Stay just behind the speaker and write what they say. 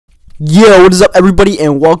Yo, what is up everybody,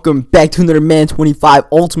 and welcome back to another Madden 25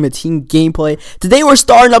 Ultimate Team gameplay. Today we're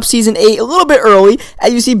starting up Season 8 a little bit early.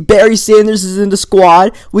 As you see, Barry Sanders is in the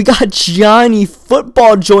squad. We got Johnny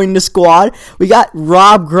Football joining the squad. We got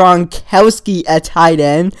Rob Gronkowski at tight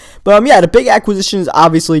end. But yeah, the big acquisition is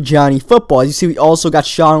obviously Johnny Football. As you see, we also got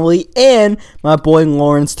Sean Lee and my boy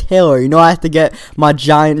Lawrence Taylor. You know, I have to get my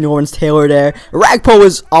giant Lawrence Taylor there. Ragpo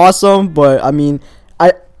is awesome, but I mean,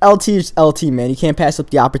 LT is LT, man. You can't pass up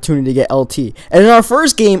the opportunity to get LT. And in our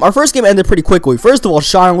first game ended pretty quickly. First of all,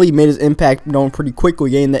 Sean Lee made his impact known pretty quickly,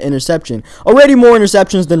 getting the interception. Already more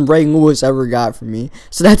interceptions than Ray Lewis ever got from me,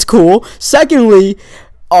 so that's cool. Secondly,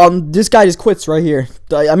 this guy just quits right here.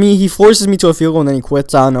 I mean, he forces me to a field goal and then he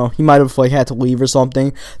quits. I don't know. He might have had to leave or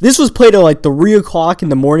something. This was played at 3 o'clock in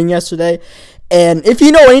the morning yesterday. And if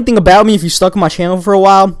you know anything about me, if you stuck on my channel for a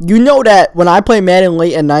while, you know that when I play Madden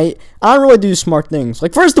late at night, I don't really do smart things.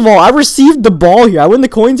 Like, first of all, I received the ball here. I win the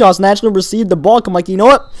coin toss and actually received the ball. I'm like, you know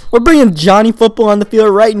what? We're bringing Johnny Football on the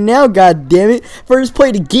field right now, god damn it. First play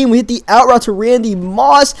of the game, we hit the out route to Randy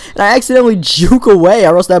Moss, and I accidentally juke away,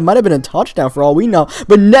 or else that might have been a touchdown for all we know.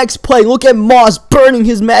 But next play, look at Moss burning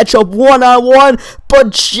his matchup one-on-one,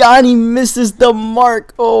 but Johnny misses the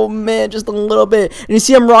mark. Oh, man, just a little bit. And you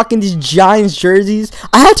see I'm rocking these Giants jerseys.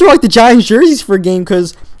 I had to rock the Giants jerseys for a game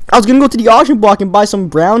because I was going to go to the auction block and buy some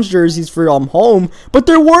Browns jerseys for home, but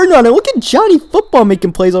there were none. And look at Johnny Football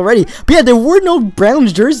making plays already. But yeah, there were no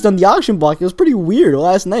Browns jerseys on the auction block. It was pretty weird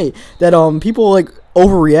last night that people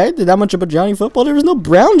overreacted that much about Johnny Football. There was no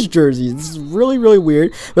Browns jerseys. This is really, really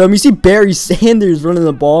weird. But you see Barry Sanders running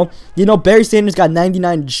the ball. You know, Barry Sanders got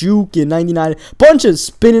 99 juke and 99 bunch of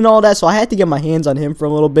spin and all that, so I had to get my hands on him for a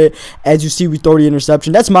little bit. As you see, we throw the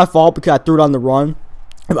interception. That's my fault because I threw it on the run.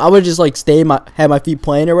 I would just had my feet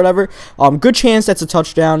playing or whatever. Good chance that's a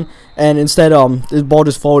touchdown, and instead the ball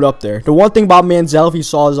just floated up there. The one thing about Manziel, if you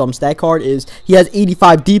saw his stat card, is he has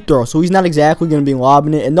 85 deep throw, so he's not exactly going to be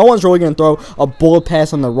lobbing it, and no one's really going to throw a bullet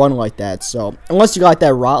pass on the run like that. So unless you got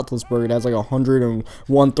that Roethlisberger that's like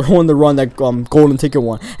 101 throw on the run, that golden ticket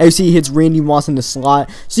one. And you see he hits Randy Moss in the slot.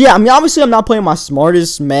 So yeah, I mean, obviously I'm not playing my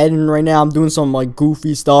smartest Madden right now. I'm doing some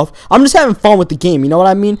goofy stuff. I'm just having fun with the game. You know what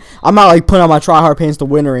I mean? I'm not putting on my try hard pants to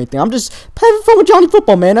win or anything. I'm just having fun with Johnny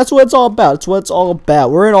Football, man. That's what it's all about. That's what it's all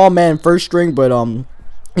about. We're in all man first string, but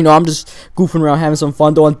you know, I'm just goofing around, having some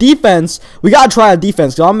fun. Though on defense, we gotta try a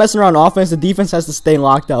defense. Cause I'm messing around on offense. The defense has to stay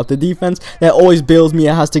locked up. The defense that always bails me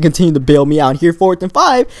out has to continue to bail me out. Here, 4th and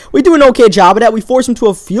 5, we do an okay job of that. We force him to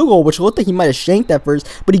a field goal, which looked like he might have shanked at first,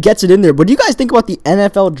 but he gets it in there. What do you guys think about the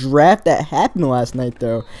NFL draft that happened last night,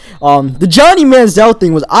 though? The Johnny Manziel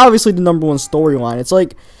thing was obviously the #1 storyline. It's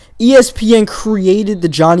like ESPN created the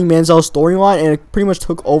Johnny Manziel storyline, and it pretty much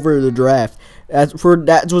took over the draft. That's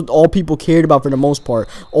what all people cared about for the most part.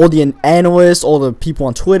 All the analysts, all the people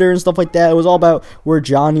on Twitter and stuff like that. It was all about where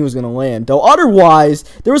Johnny was going to land. Though otherwise,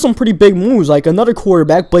 there were some pretty big moves. Like another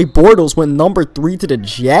quarterback, Blake Bortles, went #3 to the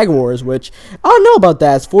Jaguars, which I don't know about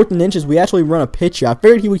that. It's 4th and inches. We actually run a pitch here. I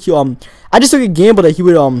figured he would I just took a gamble that he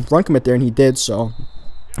would run commit there, and he did. So,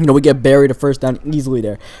 you know, we get buried a first down easily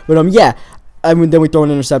there. But yeah. I mean, then we throw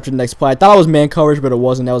an interception next play. I thought it was man coverage, but it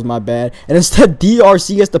wasn't. That was my bad. And instead,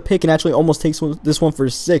 DRC gets the pick and actually almost takes this one for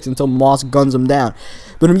 6 until Moss guns him down.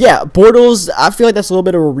 But yeah, Bortles, I feel like that's a little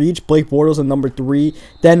bit of a reach. Blake Bortles at #3.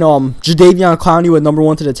 Then Jadeveon Clowney went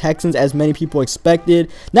 #1 to the Texans, as many people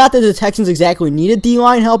expected. Not that the Texans exactly needed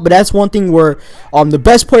D-line help, but that's one thing where the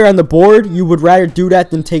best player on the board, you would rather do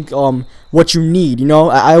that than take what you need. You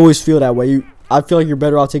know, I always feel that way. I feel like you're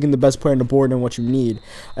better off taking the best player on the board than what you need.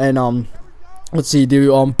 And let's see,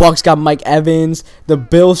 dude. Bucks got Mike Evans. The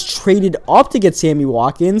Bills traded up to get Sammy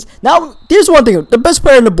Watkins. Now, here's one thing. The best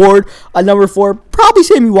player on the board at #4, probably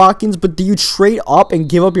Sammy Watkins. But do you trade up and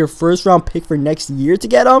give up your first-round pick for next year to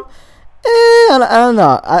get him? I don't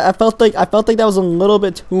know. I felt like that was a little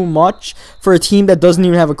bit too much for a team that doesn't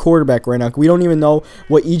even have a quarterback right now. We don't even know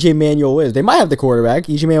what EJ Manuel is. They might have the quarterback.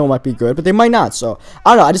 EJ Manuel might be good, but they might not. So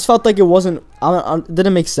I don't know. I just felt like it wasn't. It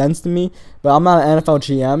didn't make sense to me. But I'm not an NFL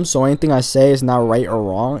GM, so anything I say is not right or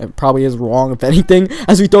wrong. It probably is wrong, if anything.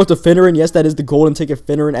 As we throw it to Finneran, yes, that is the golden ticket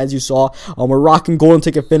Finneran, as you saw. We're rocking golden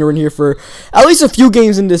ticket Finneran here for at least a few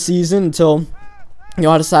games in this season until, you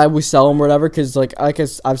know, I decide we sell them or whatever, because like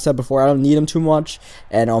I've said before, I don't need them too much,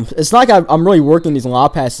 and it's not like I'm really working these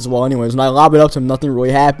lob passes well anyways. When I lob it up to him, nothing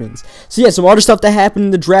really happens. So yeah, some other stuff that happened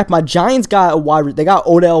in the draft. My Giants got they got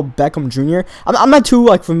Odell Beckham Jr. I'm not too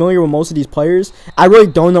familiar with most of these players. I really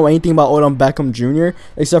don't know anything about Odell Beckham Jr.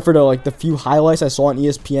 except for the few highlights I saw on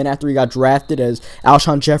ESPN after he got drafted, as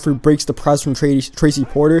Alshon Jeffrey breaks the press from Tracy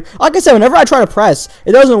Porter. Like I said, whenever I try to press,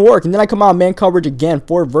 it doesn't work, and then I come out man coverage again,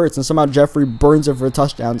 4 verts, and somehow Jeffrey burns it for a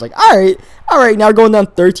touchdown. It's like, all right, now we're going down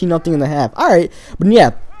 13-0 in the half. All right, but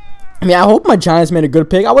yeah. I mean, I hope my Giants made a good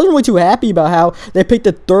pick. I wasn't really too happy about how they picked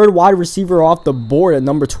the third wide receiver off the board at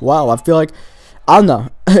number 12. I feel like, I don't know.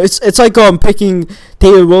 It's like picking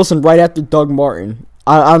David Wilson right after Doug Martin.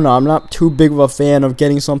 I don't know. I'm not too big of a fan of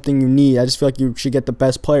getting something you need. I just feel like you should get the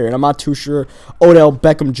best player. And I'm not too sure Odell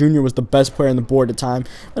Beckham Jr. was the best player on the board at the time.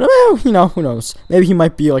 But, you know, who knows? Maybe he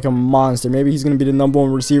might be like a monster. Maybe he's going to be the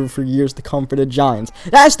 #1 receiver for years to come for the Giants.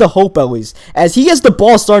 That's the hope, at least. As he gets the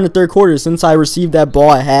ball starting the third quarter since I received that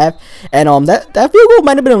ball at half. And that field goal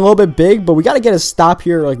might have been a little bit big, but we got to get a stop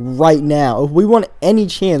here like right now. If we want any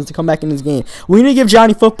chance to come back in this game, we need to give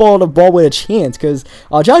Johnny Football the ball with a chance. Because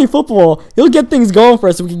Johnny Football, he'll get things going for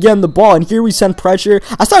us so we can get him the ball. And here we send pressure.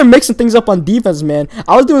 I started mixing things up on defense, man.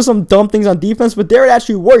 I was doing some dumb things on defense, but there it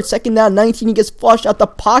actually worked. Second down, 19. He gets flushed out the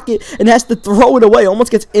pocket and has to throw it away. Almost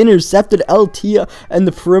gets intercepted. LT and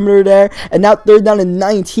the perimeter there. And now third down and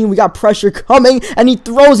 19. We got pressure coming, and he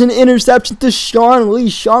throws an interception to Sean Lee.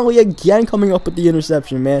 Sean Lee again coming up with the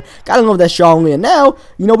interception, man. Gotta love that Sean Lee. And now,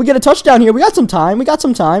 you know, we get a touchdown here. We got some time.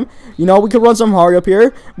 You know, we could run some hurry up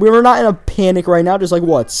here. We're not in a panic right now. There's like,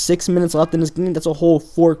 what, 6 minutes left in this game? That's a whole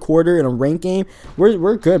fourth quarter in a ranked game.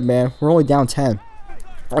 We're good, man. We're only down 10.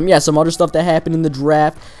 Yeah, some other stuff that happened in the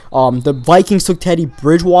draft. The Vikings took Teddy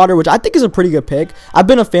Bridgewater, which I think is a pretty good pick. I've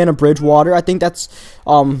been a fan of Bridgewater. I think that's,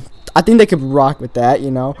 I think they could rock with that,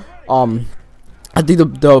 you know. I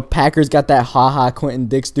think the Packers got that Quentin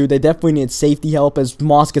Dix dude. They definitely need safety help as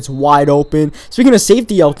Moss gets wide open. Speaking of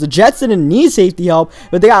safety help, the Jets didn't need safety help,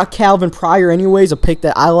 but they got Calvin Pryor anyways, a pick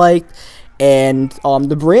that I liked. And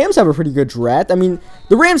the Rams have a pretty good draft. I mean,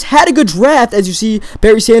 the Rams had a good draft. As you see,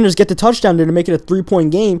 Barry Sanders get the touchdown there to make it a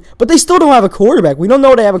 3-point game. But they still don't have a quarterback. We don't know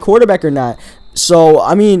if they have a quarterback or not. So,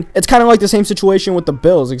 I mean, it's kind of like the same situation with the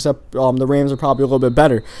Bills, except the Rams are probably a little bit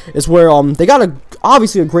better. It's where they got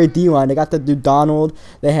obviously a great D-line. They got the dude Donald.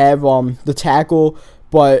 They have the tackle.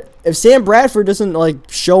 But if Sam Bradford doesn't like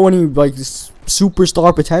show any like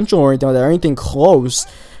superstar potential or anything like that, or anything close,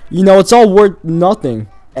 you know, it's all worth nothing.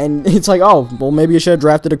 And it's like, oh, well, maybe you should have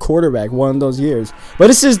drafted a quarterback one of those years. But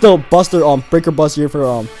this is the break or bust year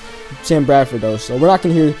for Sam Bradford, though. So we're not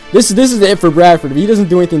gonna hear this is it for Bradford. If he doesn't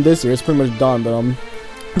do anything this year, it's pretty much done. But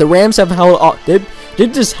the Rams have held they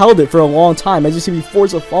just held it for a long time. As you see, we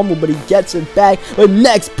force a fumble, but he gets it back. But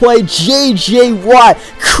next play, J.J. Watt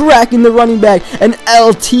cracking the running back, and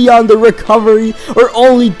LT on the recovery. We're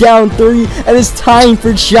only down 3, and it's time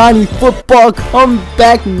for Johnny Football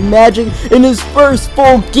comeback magic in his first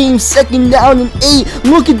full game. Second down and 8.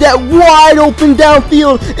 Look at that wide open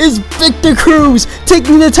downfield. Is Victor Cruz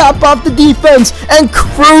taking the top off the defense and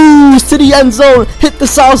cruise to the end zone. Hit the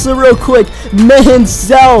salsa real quick.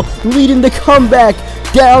 Manziel leading the comeback.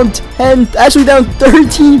 Down 10, actually down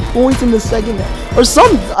 13 points in the second half. Or some,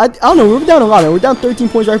 I don't know, we were down a lot. We're down 13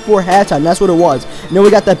 points right before halftime. That's what it was. And then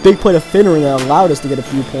we got that big play to Finnery that allowed us to get a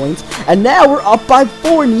few points. And now we're up by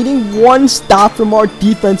 4, needing one stop from our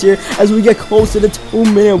defense here as we get close to the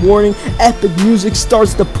 2-minute warning. Epic music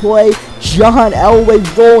starts to play. John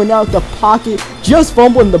Elway rolling out the pocket, just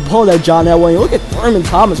fumbling the ball at John Elway. Look at Thurman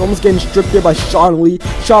Thomas almost getting stripped there by Sean Lee.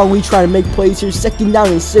 Sean Lee trying to make plays here. Second down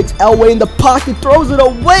and 6. Elway in the pocket, throws it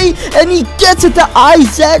away, and he gets it to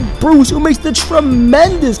Isaac Bruce, who makes the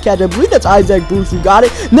tremendous catch. I believe that's Isaac Bruce who got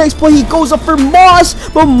it. Next play, he goes up for Moss,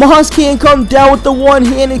 but Moss can't come down with the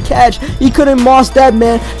one-handed catch. He couldn't Moss that,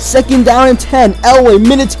 man. Second down and 10. Elway,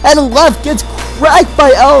 minute 10 left, gets cracked by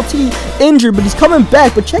LT, injured, but he's coming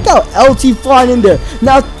back. But check out LT flying in there.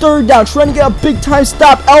 Now third down, trying to get a big time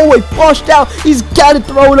stop. Elway flushed out. He's got to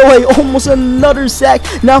throw it away. Almost another sack.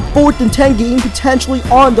 Now 4th and 10, game potentially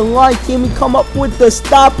on the line. Can we come up with the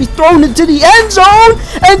stop? He's thrown it to the end zone,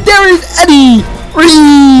 and there is Eddie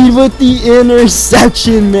Reed with the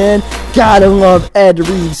interception, man. Gotta love Ed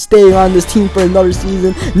Reed staying on this team for another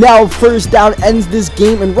season. Now first down ends this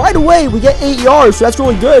game, and right away we get 8 yards, so that's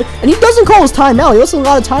really good. And he doesn't call his timeout. He lets a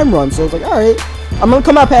lot of time runs, so it's like, all right, I'm going to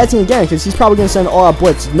come out passing again because he's probably going to send all out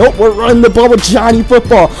blitz. Nope, we're running the ball with Johnny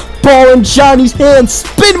Football. Ball in Johnny's hands.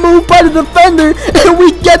 Spin move by the defender, and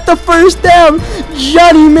we get the first down.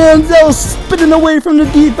 Johnny Manziel spinning away from the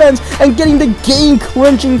defense and getting the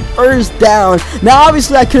game-clinching first down. Now,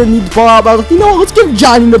 obviously, I couldn't need the ball, but I was like, you know what, let's give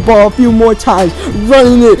Johnny the ball a few more times.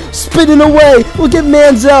 Running it, spinning away. Look at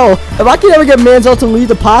Manziel. If I could ever get Manziel to leave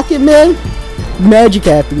the pocket, man, magic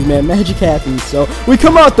happens, man. Magic happens. So we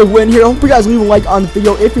come out the win here. I hope you guys leave a like on the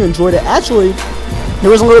video if you enjoyed it. Actually, there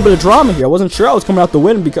was a little bit of drama here. I wasn't sure I was coming out the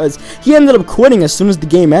win because he ended up quitting as soon as the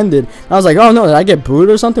game ended. And I was like, oh no, did I get booted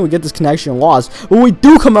or something? We get this connection lost. But we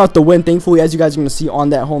do come out the win, thankfully, as you guys are going to see on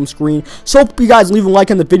that home screen. So hope you guys leave a like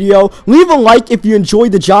on the video. Leave a like if you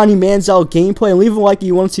enjoyed the Johnny Manziel gameplay. And leave a like if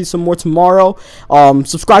you want to see some more tomorrow.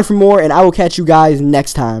 Subscribe for more, and I will catch you guys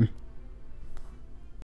next time.